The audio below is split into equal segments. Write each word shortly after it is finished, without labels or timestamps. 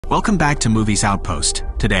Welcome back to Movies Outpost.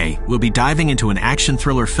 Today, we'll be diving into an action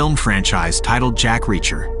thriller film franchise titled Jack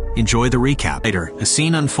Reacher. Enjoy the recap. Later, a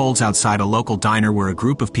scene unfolds outside a local diner where a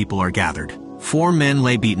group of people are gathered. 4 men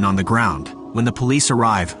lay beaten on the ground. When the police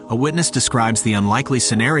arrive, a witness describes the unlikely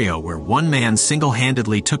scenario where one man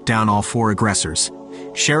single-handedly took down all 4 aggressors.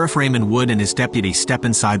 Sheriff Raymond Wood and his deputy step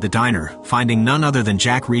inside the diner, finding none other than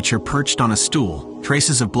Jack Reacher perched on a stool,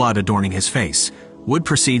 traces of blood adorning his face. Wood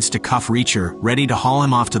proceeds to cuff Reacher, ready to haul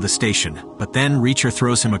him off to the station, but then Reacher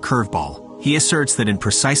throws him a curveball. He asserts that in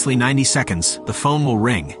precisely 90 seconds, the phone will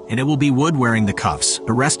ring, and it will be Wood wearing the cuffs,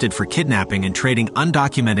 arrested for kidnapping and trading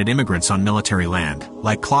undocumented immigrants on military land.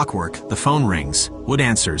 Like clockwork, the phone rings. Wood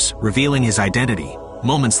answers, revealing his identity.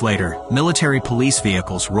 Moments later, military police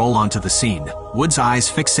vehicles roll onto the scene. Wood's eyes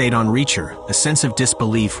fixate on Reacher, a sense of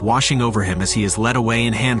disbelief washing over him as he is led away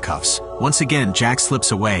in handcuffs. Once again, Jack slips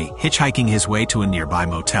away, hitchhiking his way to a nearby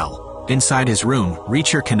motel. Inside his room,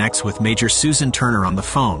 Reacher connects with Major Susan Turner on the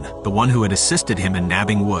phone, the one who had assisted him in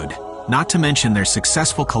nabbing Wood. Not to mention their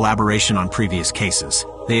successful collaboration on previous cases.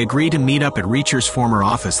 They agree to meet up at Reacher's former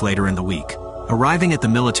office later in the week. Arriving at the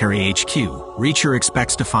military HQ, Reacher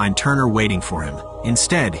expects to find Turner waiting for him.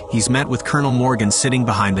 Instead, he's met with Colonel Morgan sitting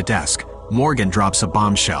behind the desk. Morgan drops a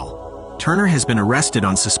bombshell. Turner has been arrested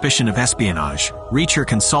on suspicion of espionage. Reacher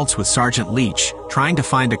consults with Sergeant Leach, trying to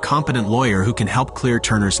find a competent lawyer who can help clear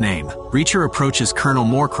Turner's name. Reacher approaches Colonel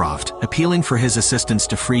Moorcroft, appealing for his assistance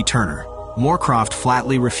to free Turner. Moorcroft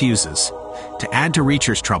flatly refuses. To add to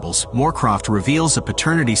Reacher's troubles, Moorcroft reveals a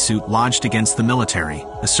paternity suit lodged against the military,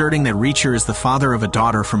 asserting that Reacher is the father of a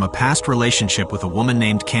daughter from a past relationship with a woman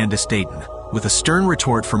named Candace Dayton. With a stern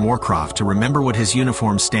retort for Moorcroft to remember what his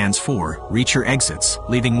uniform stands for, Reacher exits,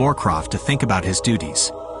 leaving Moorcroft to think about his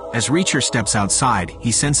duties. As Reacher steps outside,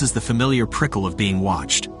 he senses the familiar prickle of being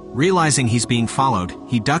watched. Realizing he's being followed,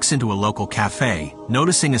 he ducks into a local cafe,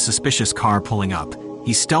 noticing a suspicious car pulling up.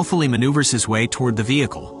 He stealthily maneuvers his way toward the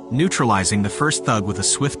vehicle, neutralizing the first thug with a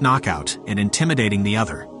swift knockout and intimidating the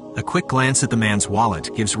other. A quick glance at the man's wallet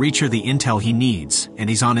gives Reacher the intel he needs, and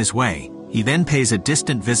he's on his way. He then pays a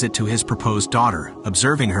distant visit to his proposed daughter,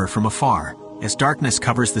 observing her from afar. As darkness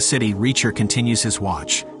covers the city, Reacher continues his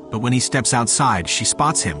watch. But when he steps outside, she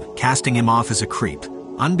spots him, casting him off as a creep.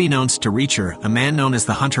 Unbeknownst to Reacher, a man known as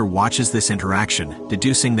the Hunter watches this interaction,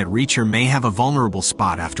 deducing that Reacher may have a vulnerable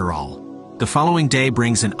spot after all. The following day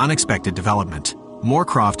brings an unexpected development.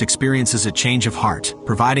 Moorcroft experiences a change of heart,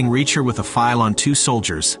 providing Reacher with a file on 2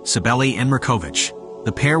 soldiers, Sabelli and Merkovich.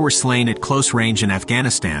 The pair were slain at close range in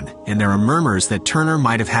Afghanistan, and there are murmurs that Turner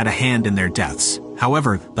might have had a hand in their deaths.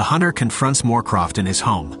 However, the Hunter confronts Moorcroft in his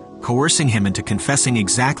home, coercing him into confessing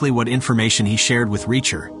exactly what information he shared with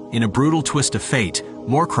Reacher. In a brutal twist of fate,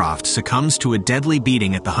 Moorcroft succumbs to a deadly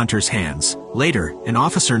beating at the Hunter's hands. Later, an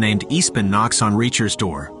officer named Eastman knocks on Reacher's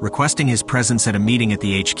door, requesting his presence at a meeting at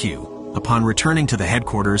the HQ. Upon returning to the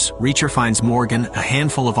headquarters, Reacher finds Morgan, a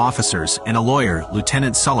handful of officers, and a lawyer,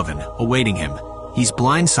 Lieutenant Sullivan, awaiting him. He's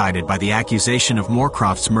blindsided by the accusation of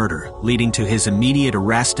Moorcroft's murder, leading to his immediate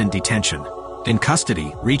arrest and detention. In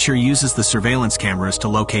custody, Reacher uses the surveillance cameras to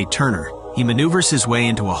locate Turner. He maneuvers his way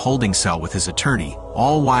into a holding cell with his attorney,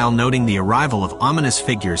 all while noting the arrival of ominous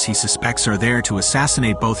figures he suspects are there to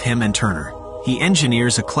assassinate both him and Turner. He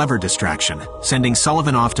engineers a clever distraction, sending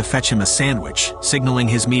Sullivan off to fetch him a sandwich, signaling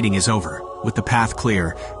his meeting is over. With the path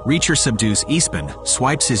clear, Reacher subdues Eastman,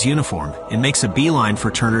 swipes his uniform, and makes a beeline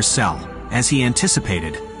for Turner's cell. As he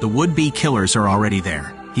anticipated, the would-be killers are already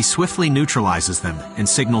there. He swiftly neutralizes them and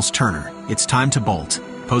signals Turner, it's time to bolt.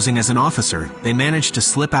 Posing as an officer, they manage to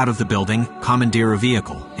slip out of the building, commandeer a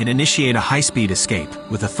vehicle, and initiate a high-speed escape.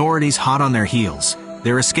 With authorities hot on their heels,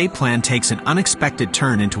 their escape plan takes an unexpected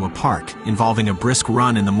turn into a park, involving a brisk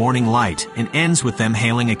run in the morning light, and ends with them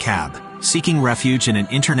hailing a cab. Seeking refuge in an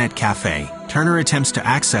internet cafe, Turner attempts to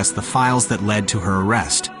access the files that led to her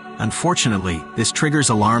arrest. Unfortunately, this triggers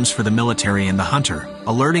alarms for the military and the Hunter,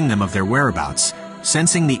 alerting them of their whereabouts.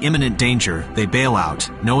 Sensing the imminent danger, they bail out,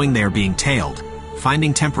 knowing they are being tailed.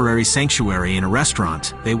 Finding temporary sanctuary in a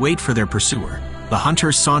restaurant, they wait for their pursuer. The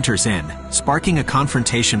Hunter saunters in, sparking a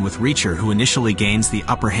confrontation with Reacher, who initially gains the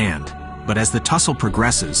upper hand. But as the tussle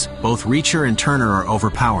progresses, both Reacher and Turner are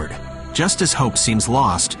overpowered. Just as hope seems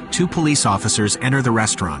lost, 2 police officers enter the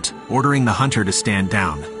restaurant, ordering the Hunter to stand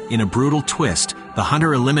down. In a brutal twist, the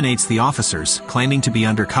Hunter eliminates the officers, claiming to be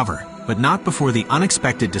undercover, but not before the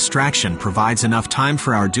unexpected distraction provides enough time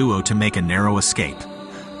for our duo to make a narrow escape.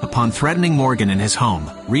 Upon threatening Morgan in his home,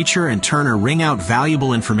 Reacher and Turner wring out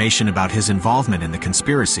valuable information about his involvement in the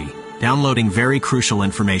conspiracy, downloading very crucial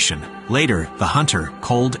information. Later, the Hunter,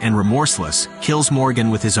 cold and remorseless, kills Morgan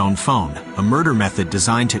with his own phone, a murder method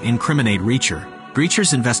designed to incriminate Reacher.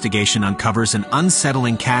 Reacher's investigation uncovers an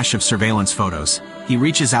unsettling cache of surveillance photos. He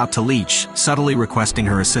reaches out to Leach, subtly requesting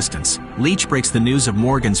her assistance. Leach breaks the news of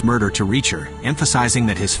Morgan's murder to Reacher, emphasizing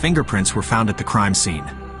that his fingerprints were found at the crime scene.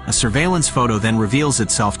 A surveillance photo then reveals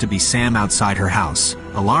itself to be Sam outside her house.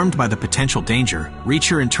 Alarmed by the potential danger,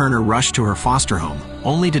 Reacher and Turner rush to her foster home,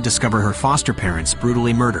 only to discover her foster parents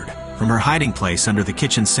brutally murdered. From her hiding place under the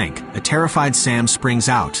kitchen sink, a terrified Sam springs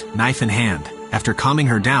out, knife in hand. After calming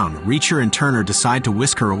her down, Reacher and Turner decide to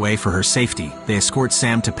whisk her away for her safety. They escort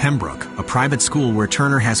Sam to Pembroke, a private school where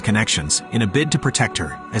Turner has connections, in a bid to protect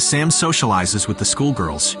her. As Sam socializes with the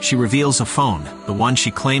schoolgirls, she reveals a phone, the one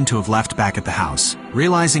she claimed to have left back at the house.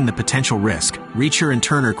 Realizing the potential risk, Reacher and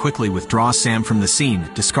Turner quickly withdraw Sam from the scene,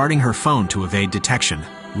 discarding her phone to evade detection.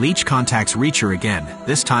 Leach contacts Reacher again,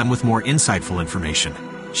 this time with more insightful information.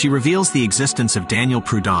 She reveals the existence of Daniel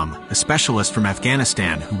Prudhomme, a specialist from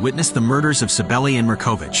Afghanistan who witnessed the murders of Sabelli and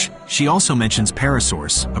Markovich. She also mentions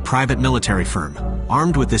Parasource, a private military firm.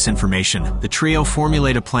 Armed with this information, the trio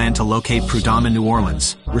formulate a plan to locate Prudhomme in New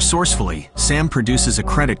Orleans. Resourcefully, Sam produces a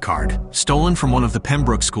credit card, stolen from one of the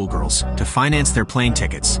Pembroke schoolgirls, to finance their plane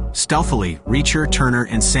tickets. Stealthily, Reacher, Turner,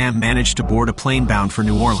 and Sam manage to board a plane bound for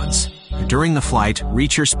New Orleans. During the flight,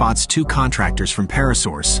 Reacher spots two contractors from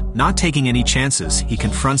Parasource. Not taking any chances, he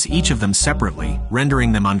confronts each of them separately,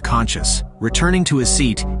 rendering them unconscious. Returning to his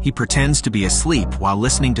seat, he pretends to be asleep while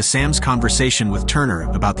listening to Sam's conversation with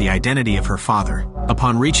Turner about the identity of her father.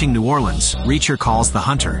 Upon reaching New Orleans, Reacher calls the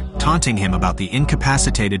hunter, taunting him about the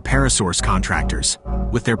incapacitated Parasource contractors.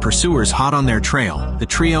 With their pursuers hot on their trail, the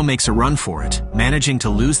trio makes a run for it, managing to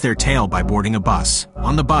lose their tail by boarding a bus.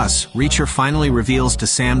 On the bus, Reacher finally reveals to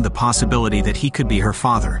Sam the possibility that he could be her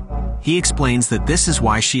father. He explains that this is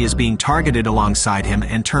why she is being targeted alongside him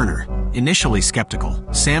and Turner. Initially skeptical,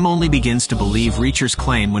 Sam only begins to believe Reacher's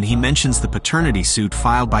claim when he mentions the paternity suit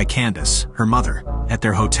filed by Candace, her mother. At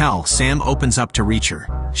their hotel, Sam opens up to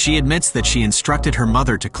Reacher. She admits that she instructed her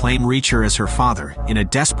mother to claim Reacher as her father, in a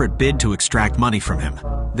desperate bid to extract money from him.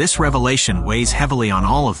 This revelation weighs heavily on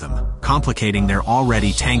all of them, complicating their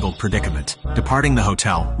already tangled predicament. Departing the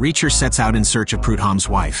hotel, Reacher sets out in search of Prudhomme's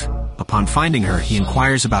wife. Upon finding her, he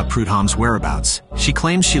inquires about Prudhomme's whereabouts. She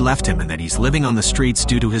claims she left him and that he's living on the streets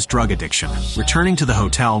due to his drug addiction. Returning to the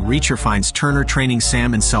hotel, Reacher finds Turner training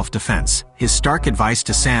Sam in self-defense. His stark advice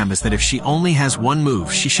to Sam is that if she only has one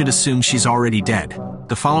move, she should assume she's already dead.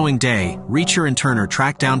 The following day, Reacher and Turner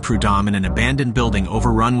track down Prudhomme in an abandoned building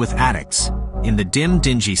overrun with addicts. In the dim,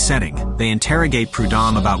 dingy setting, they interrogate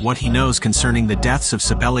Prudhomme about what he knows concerning the deaths of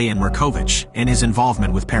Sabelli and Markovich and his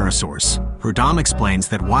involvement with Parasource. Prudhomme explains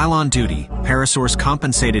that while on duty, Parasource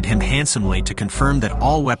compensated him handsomely to confirm that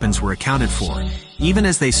all weapons were accounted for, even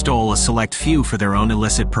as they stole a select few for their own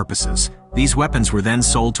illicit purposes. These weapons were then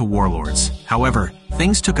sold to warlords. However,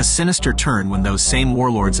 things took a sinister turn when those same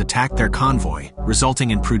warlords attacked their convoy,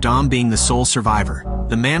 resulting in Prudhomme being the sole survivor.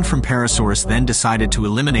 The man from Parasource then decided to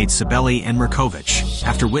eliminate Sabelli and Markovich.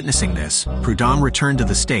 After witnessing this, Prudhomme returned to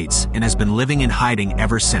the States and has been living in hiding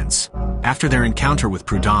ever since. After their encounter with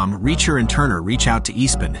Prudhomme, Reacher and Turner reach out to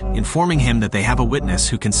Eastman, informing him that they have a witness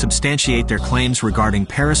who can substantiate their claims regarding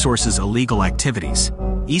Parasource's illegal activities.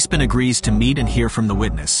 Eastman agrees to meet and hear from the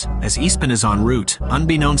witness. As Eastman is en route,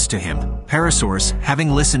 unbeknownst to him, Parasource,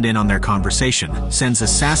 having listened in on their conversation, sends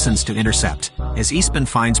assassins to intercept. As Eastman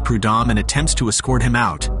finds Prudhomme and attempts to escort him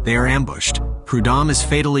out, they are ambushed. Prudhomme is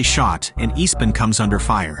fatally shot, and Eastman comes under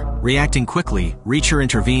fire. Reacting quickly, Reacher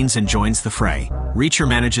intervenes and joins the fray. Reacher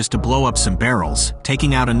manages to blow up some barrels,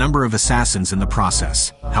 taking out a number of assassins in the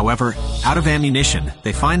process. However, out of ammunition,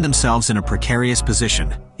 they find themselves in a precarious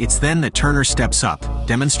position. It's then that Turner steps up,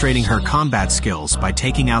 demonstrating her combat skills by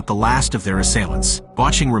taking out the last of their assailants.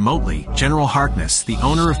 Watching remotely, General Harkness, the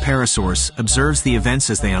owner of Parasource, observes the events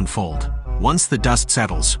as they unfold. Once the dust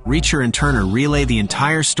settles, Reacher and Turner relay the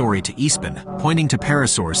entire story to Eastman, pointing to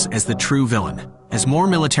Parasource as the true villain. As more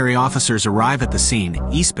military officers arrive at the scene,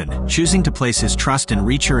 Eastman, choosing to place his trust in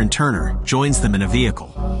Reacher and Turner, joins them in a vehicle.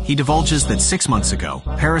 He divulges that 6 months ago,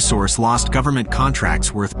 Parasource lost government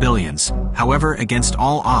contracts worth billions. However, against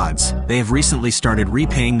all odds, they have recently started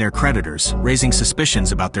repaying their creditors, raising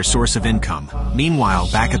suspicions about their source of income. Meanwhile,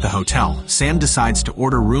 back at the hotel, Sam decides to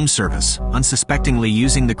order room service, unsuspectingly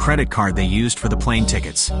using the credit card they used for the plane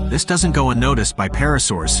tickets. This doesn't go unnoticed by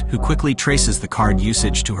Parasource, who quickly traces the card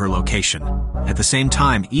usage to her location. At the same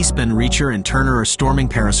time, Eastman, Reacher, and Turner are storming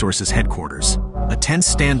Parasource's headquarters. A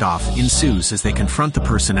tense standoff ensues as they confront the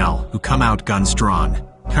personnel, who come out guns drawn.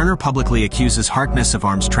 Turner publicly accuses Harkness of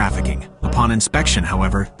arms trafficking. Upon inspection,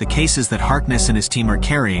 however, the cases that Harkness and his team are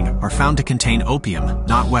carrying are found to contain opium,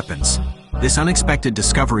 not weapons. This unexpected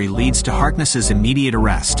discovery leads to Harkness's immediate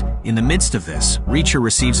arrest. In the midst of this, Reacher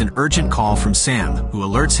receives an urgent call from Sam, who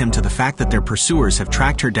alerts him to the fact that their pursuers have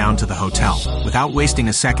tracked her down to the hotel. Without wasting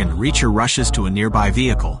a second, Reacher rushes to a nearby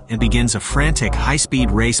vehicle and begins a frantic, high-speed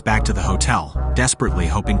race back to the hotel, desperately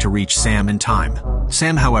hoping to reach Sam in time.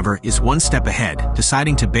 Sam, however, is one step ahead,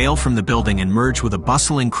 deciding to bail from the building and merge with a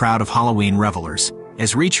bustling crowd of Halloween revelers.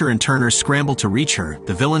 As Reacher and Turner scramble to reach her,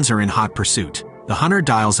 the villains are in hot pursuit. The hunter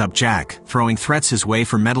dials up Jack, throwing threats his way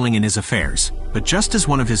for meddling in his affairs. But just as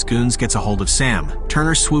one of his goons gets a hold of Sam,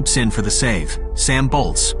 Turner swoops in for the save. Sam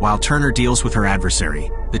bolts, while Turner deals with her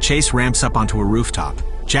adversary. The chase ramps up onto a rooftop.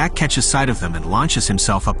 Jack catches sight of them and launches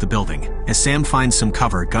himself up the building. As Sam finds some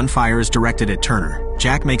cover, gunfire is directed at Turner.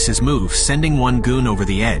 Jack makes his move, sending one goon over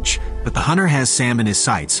the edge, but the hunter has Sam in his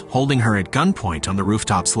sights, holding her at gunpoint on the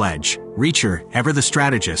rooftop's ledge. Reacher, ever the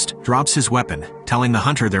strategist, drops his weapon, telling the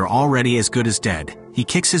hunter they're already as good as dead. He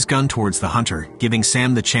kicks his gun towards the hunter, giving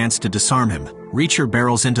Sam the chance to disarm him. Reacher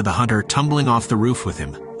barrels into the hunter, tumbling off the roof with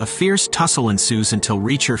him. A fierce tussle ensues until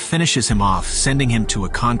Reacher finishes him off, sending him to a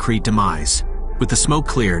concrete demise. With the smoke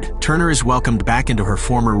cleared, Turner is welcomed back into her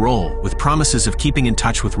former role, with promises of keeping in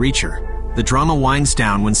touch with Reacher. The drama winds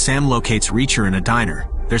down when Sam locates Reacher in a diner.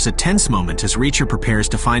 There's a tense moment as Reacher prepares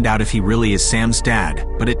to find out if he really is Sam's dad,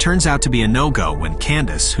 but it turns out to be a no-go when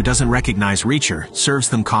Candace, who doesn't recognize Reacher, serves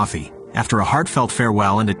them coffee. After a heartfelt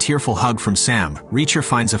farewell and a tearful hug from Sam, Reacher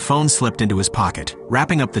finds a phone slipped into his pocket.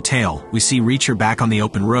 Wrapping up the tale, we see Reacher back on the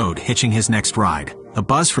open road, hitching his next ride. A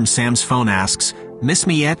buzz from Sam's phone asks, "Miss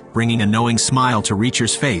me yet?" bringing a knowing smile to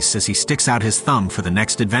Reacher's face as he sticks out his thumb for the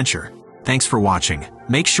next adventure. Thanks for watching.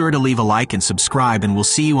 Make sure to leave a like and subscribe, and we'll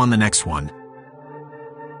see you on the next one.